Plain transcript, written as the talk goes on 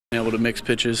Able to mix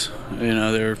pitches, you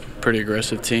know, they're a pretty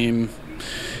aggressive team.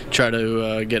 Try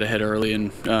to get ahead early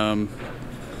and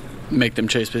make them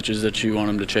chase pitches that you want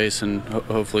them to chase, and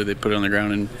hopefully they put it on the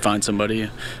ground and find somebody.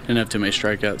 Didn't have too many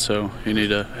strikeouts, so you need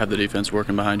to have the defense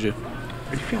working behind you.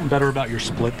 Are you feeling better about your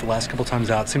split the last couple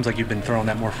times out? It seems like you've been throwing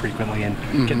that more frequently and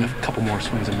getting a couple more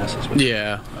swings and misses with it.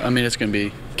 Yeah, I mean, it's going to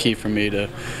be key for me to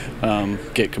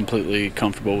get completely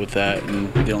comfortable with that,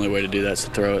 and the only way to do that is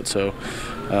to throw it. So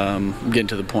I'm getting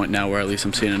to the point now where at least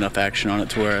I'm seeing enough action on it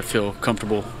to where I feel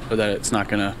comfortable that it's not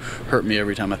going to hurt me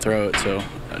every time I throw it. So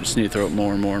I just need to throw it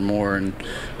more and more and more, and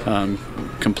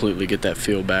completely get that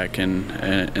feel back, and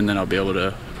then I'll be able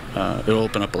to it'll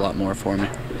open up a lot more for me.